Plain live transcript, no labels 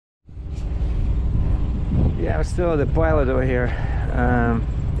Yeah, I'm still the pilot over here.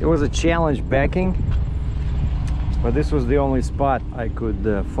 It was a challenge backing, but this was the only spot I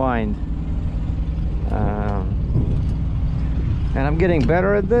could find. And I'm getting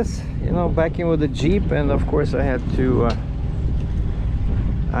better at this, you know, backing with the Jeep. And of course I had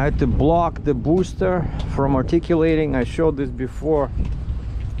to block the booster from articulating. I showed this before.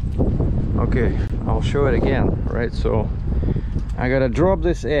 Okay, I'll show it again, right? So I gotta drop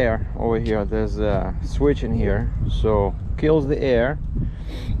this air over here. There's a switch in here, so kills the air,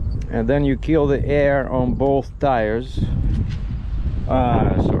 and then you kill the air on both tires.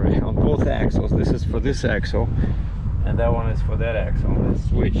 Sorry, on both axles. This is for this axle, and that one is for that axle. The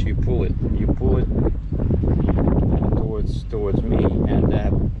switch, you pull it towards me, and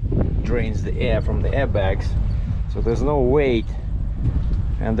that drains the air from the airbags. So there's no weight,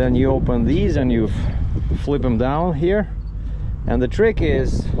 and then you open these and you flip them down here. And the trick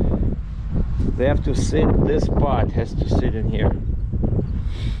is they have to sit, this part has to sit in here.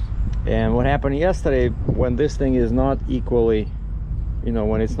 And what happened yesterday, when this thing is not equally, you know,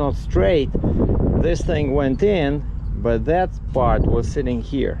 when it's not straight, this thing went in, but that part was sitting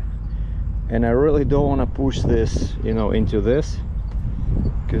here. And I really don't want to push this, you know, into this,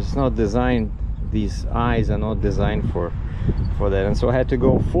 because it's not designed, these eyes are not designed for that. And so I had to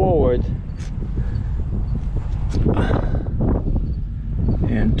go forward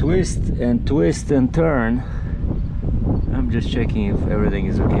and twist and turn. I'm just checking if everything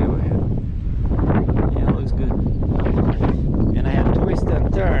is okay over here. Yeah, it looks good. And I had twist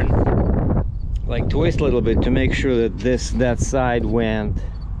and turn, like twist a little bit to make sure that that side went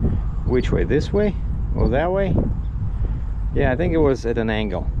which way, this way or that way. Yeah, I think it was at an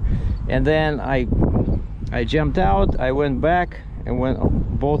angle. And then I jumped out, I went back, and when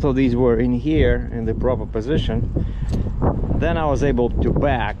both of these were in here in the proper position, then I was able to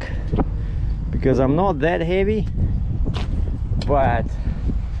back, because I'm not that heavy, but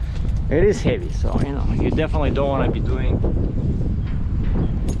it is heavy. So, you know, you definitely don't want to be doing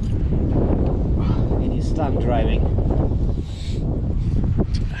any stunt driving.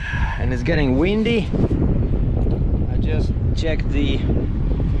 And it's getting windy. I just checked the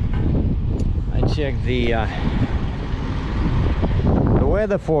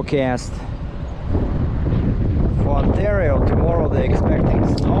weather forecast for Ontario. Tomorrow they're expecting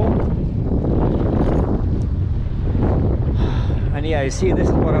snow. And yeah, you see, this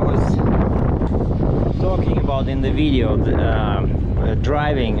is what I was talking about in the video.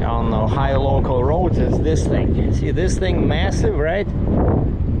 Driving on Ohio local roads is this thing. You see this thing, massive, right?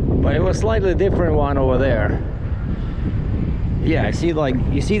 But it was slightly different one over there. Yeah, I see, like,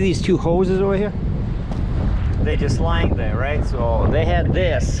 you see these two hoses over here? They're just lying there, right? So they had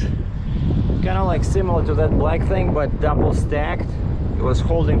this, kind of like similar to that black thing, but double stacked. It was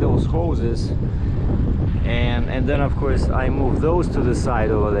holding those hoses. And then of course I moved those to the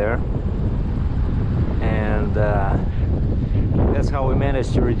side over there. And that's how we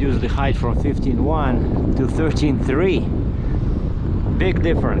managed to reduce the height from 15.1 to 13.3. Big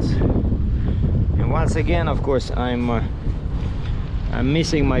difference. And once again, of course, I'm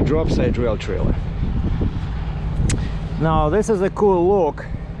missing my drop side rail trailer. Now this is a cool look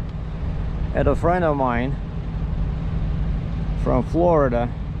at a friend of mine from Florida,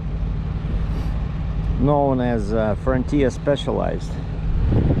 known as Frontier Specialized.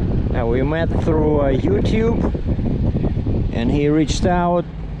 Now we met through YouTube, and he reached out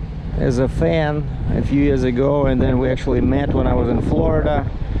as a fan a few years ago, and then we actually met when I was in Florida,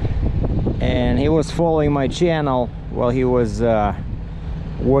 and he was following my channel while he was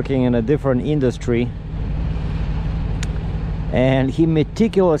working in a different industry, and he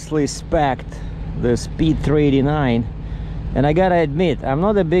meticulously spec'd the Speed 389. And I gotta admit, I'm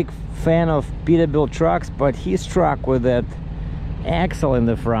not a big fan of Peterbilt trucks, but his truck with that axle in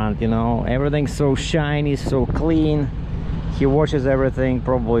the front, you know, everything's so shiny, so clean. He washes everything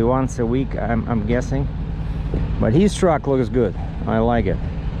probably once a week, I'm guessing, but his truck looks good. I like it.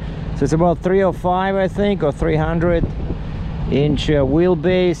 So it's about 305, I think, or 300-inch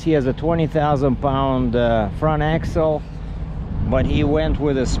wheelbase. He has a 20,000-pound front axle, but he went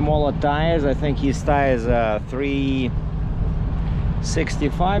with the smaller tires. I think his tires are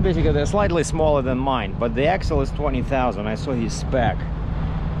 365, basically. They're slightly smaller than mine, but the axle is 20,000. I saw his spec,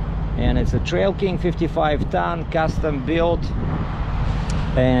 and it's a Trail King 55-ton custom built,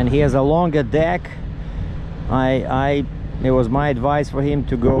 and he has a longer deck. It was my advice for him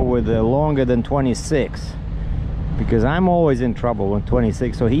to go with a longer than 26, because I'm always in trouble with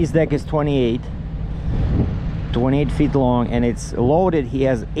 26. So his deck is 28 feet long, and it's loaded. He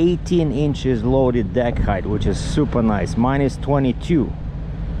has 18 inches loaded deck height, which is super nice. Mine is 22.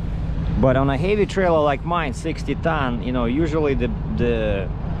 But on a heavy trailer like mine, 60 ton, you know, usually the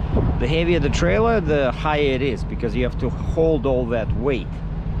heavier the trailer, the higher it is, because you have to hold all that weight.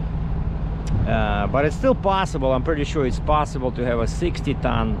 But it's still possible. I'm pretty sure it's possible to have a 60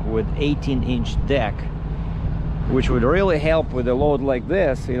 ton with 18-inch deck, which would really help with a load like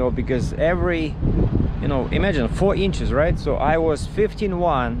this, you know, because every, you know, imagine 4 inches, right? So I was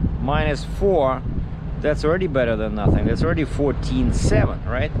 15.1 minus 4, that's already better than nothing. That's already 14.7,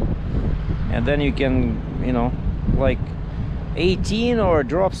 right? And then you can, you know, like 18 or a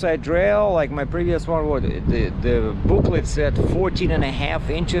drop side rail like my previous one, what the booklet said 14.5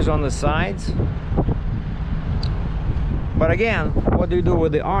 inches on the sides. But again, what do you do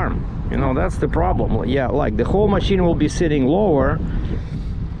with the arm? You know, that's the problem. Yeah, like the whole machine will be sitting lower.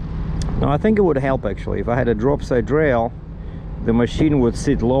 No, I think it would help actually if I had a drop side rail. The machine would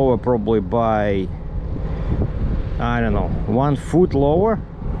sit lower, probably by, I don't know, 1 foot lower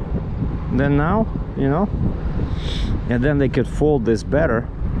than now, you know. And then they could fold this better.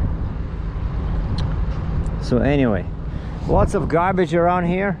 So anyway, lots of garbage around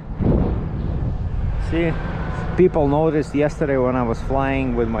here. See, people noticed yesterday when I was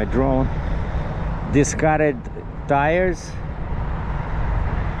flying with my drone, discarded tires.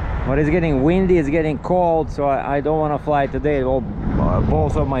 But it's getting windy, it's getting cold, so I don't want to fly today. Well,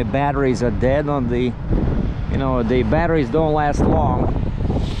 both of my batteries are dead on the, you know, the batteries don't last long.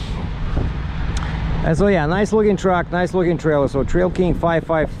 And so yeah, nice looking truck, nice looking trailer. So Trail King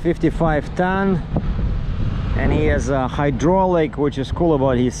 55 ton, and he has a hydraulic, which is cool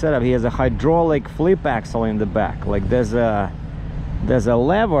about his setup. He has a hydraulic flip axle in the back. Like there's a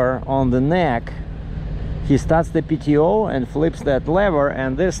lever on the neck. He starts the PTO and flips that lever,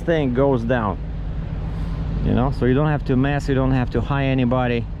 and this thing goes down. You know, so you don't have to mess, you don't have to hire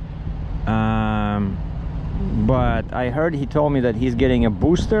anybody. But I heard he told me that he's getting a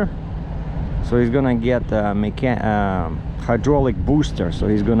booster. So he's gonna get a hydraulic booster, so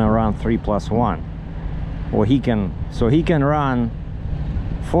he's gonna run 3+1, or he can run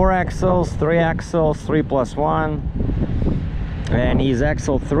 4 axles, 3 axles, 3+1, and his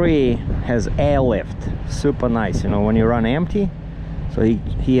axle 3 has airlift, super nice, you know, when you run empty. So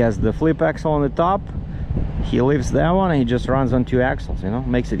he has the flip axle on the top, he lifts that one and he just runs on 2 axles, you know,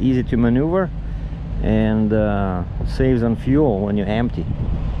 makes it easy to maneuver and saves on fuel when you're empty.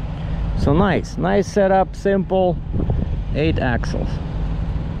 So nice setup, simple, 8 axles.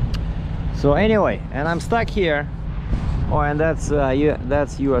 So anyway, and I'm stuck here. Oh, and that's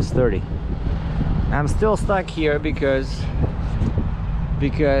US 30. I'm still stuck here because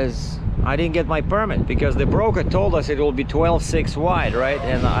I didn't get my permit, because the broker told us it will be 12.6 wide, right?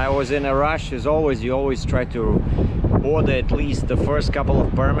 And I was in a rush. As always, you always try to order at least the first couple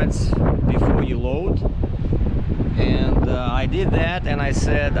of permits before you load. And I did that, and I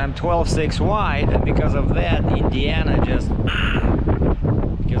said I'm 12.6 wide, and because of that, Indiana just,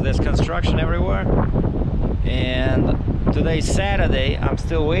 because there's construction everywhere. And today's Saturday, I'm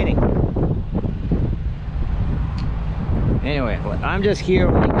still waiting. Anyway, I'm just here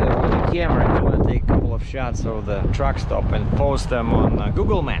with the camera. I'm going to take a couple of shots of the truck stop and post them on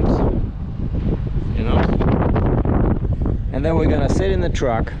Google Maps, you know. And then we're gonna sit in the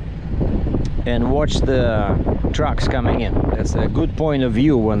truck and watch the trucks coming in. That's a good point of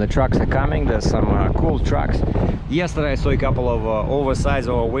view when the trucks are coming. There's some cool trucks. Yesterday I saw a couple of oversized,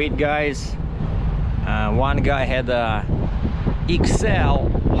 overweight guys. One guy had a XL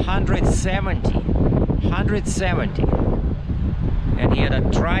 170, and he had a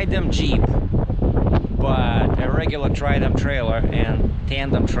Tridem Jeep, but a regular Tridem trailer and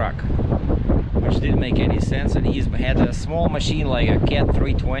tandem truck, which didn't make any sense. And he's had a small machine like a Cat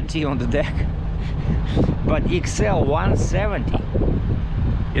 320 on the deck, but XL 170,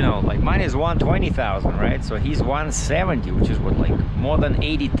 you know, like mine is 120,000, right? So he's 170, which is what, like more than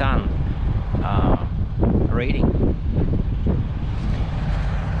 80 ton rating.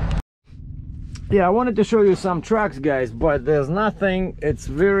 Yeah, I wanted to show you some trucks, guys, but there's nothing. It's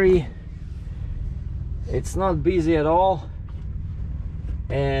not busy at all.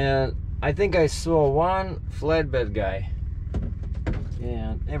 And I think I saw one flatbed guy,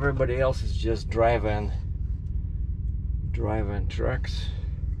 and everybody else is just driving trucks.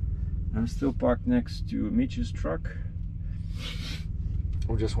 I'm still parked next to Mitch's truck.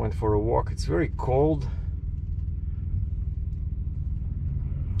 We just went for a walk. It's very cold.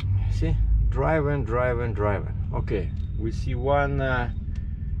 See, driving. Okay, we see one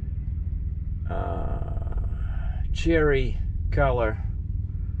cherry colored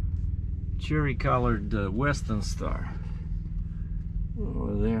Western Star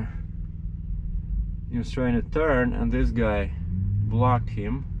over there. He was trying to turn, and this guy blocked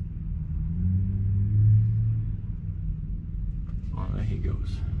him. Oh, there he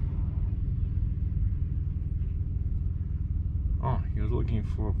goes. Oh, he was looking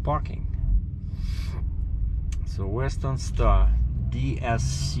for parking. So Western Star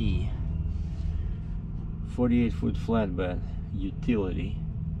DSC 48-foot flatbed utility.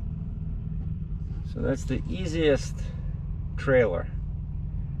 So that's the easiest trailer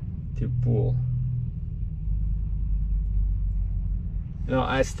to pull. You know,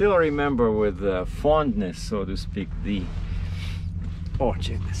 I still remember with fondness, so to speak, the... Oh,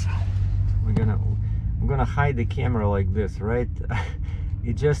 check this out. I'm gonna hide the camera like this, right?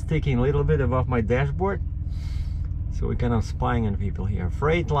 It's just sticking a little bit above my dashboard, so we're kind of spying on people here.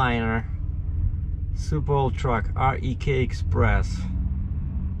 Freightliner, super old truck, REK Express,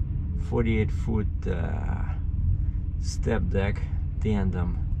 48-foot step deck,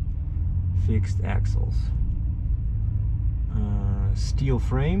 tandem, fixed axles, steel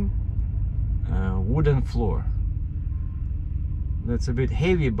frame, wooden floor. That's a bit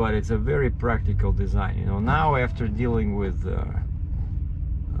heavy, but it's a very practical design. You know, now after dealing with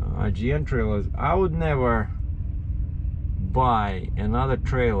IGN trailers, I would never buy another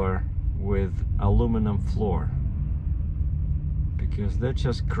trailer with aluminum floor, because that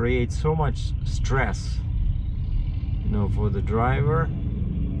just creates so much stress, you know, for the driver.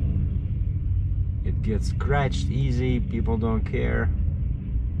 It gets scratched easy, people don't care.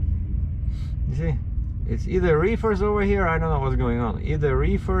 You see, it's either reefers over here, I don't know what's going on, either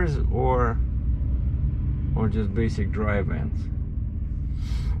reefers or just basic dry vans.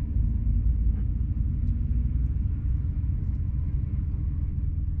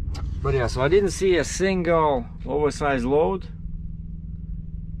 But yeah, so I didn't see a single oversized load.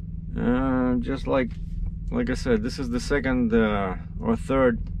 Just like I said, this is the second or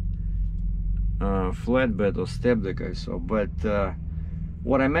third flatbed or step deck I saw. But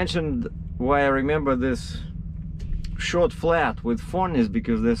what I mentioned, why I remember this short flat with fondness,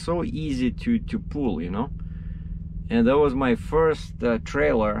 because they're so easy to pull, you know. And that was my first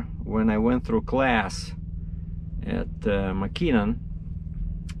trailer when I went through class at McKinnon.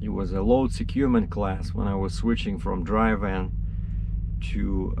 It was a load securement class when I was switching from dry van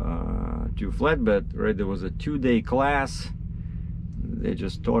to flatbed, right? There was a 2-day class. They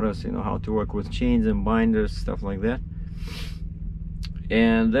just taught us, you know, how to work with chains and binders, stuff like that.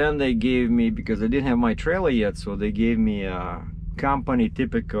 And then they gave me, because I didn't have my trailer yet, so they gave me a company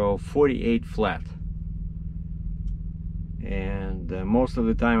typical 48 flat. And most of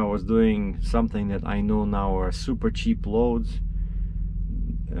the time I was doing something that I know now are super cheap loads.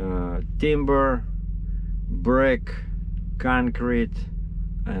 Timber, brick, concrete,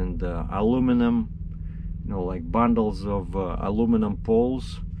 and aluminum, you know, like bundles of aluminum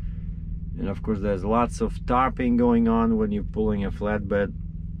poles. And of course there's lots of tarping going on when you're pulling a flatbed,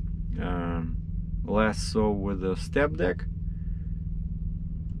 less so with the step deck.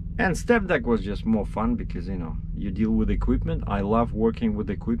 And step deck was just more fun because, you know, you deal with equipment. I love working with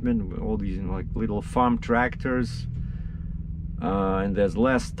equipment, all these, you know, like little farm tractors. And there's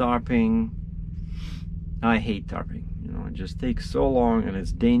less tarping. I hate tarping, you know, it just takes so long and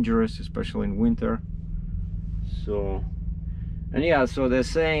it's dangerous, especially in winter. So, and yeah, so they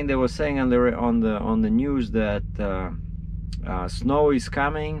were saying on the news that snow is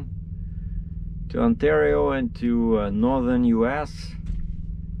coming to Ontario and to northern US.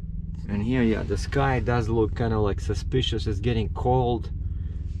 And here, yeah, the sky does look kind of like suspicious. It's getting cold,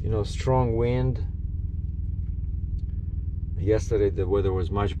 you know, strong wind. Yesterday the weather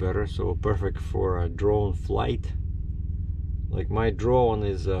was much better, so perfect for a drone flight. Like my drone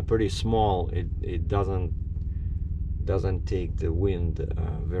is pretty small. It doesn't take the wind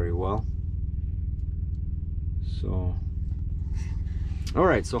very well. So, all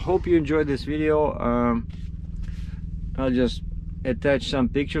right, so hope you enjoyed this video. I'll just attach some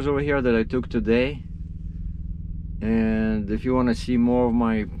pictures over here that I took today, and if you want to see more of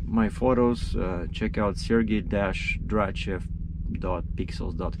my photos, check out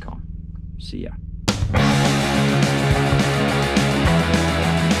SERGEI-DRATCHEV.pixels.com. See ya.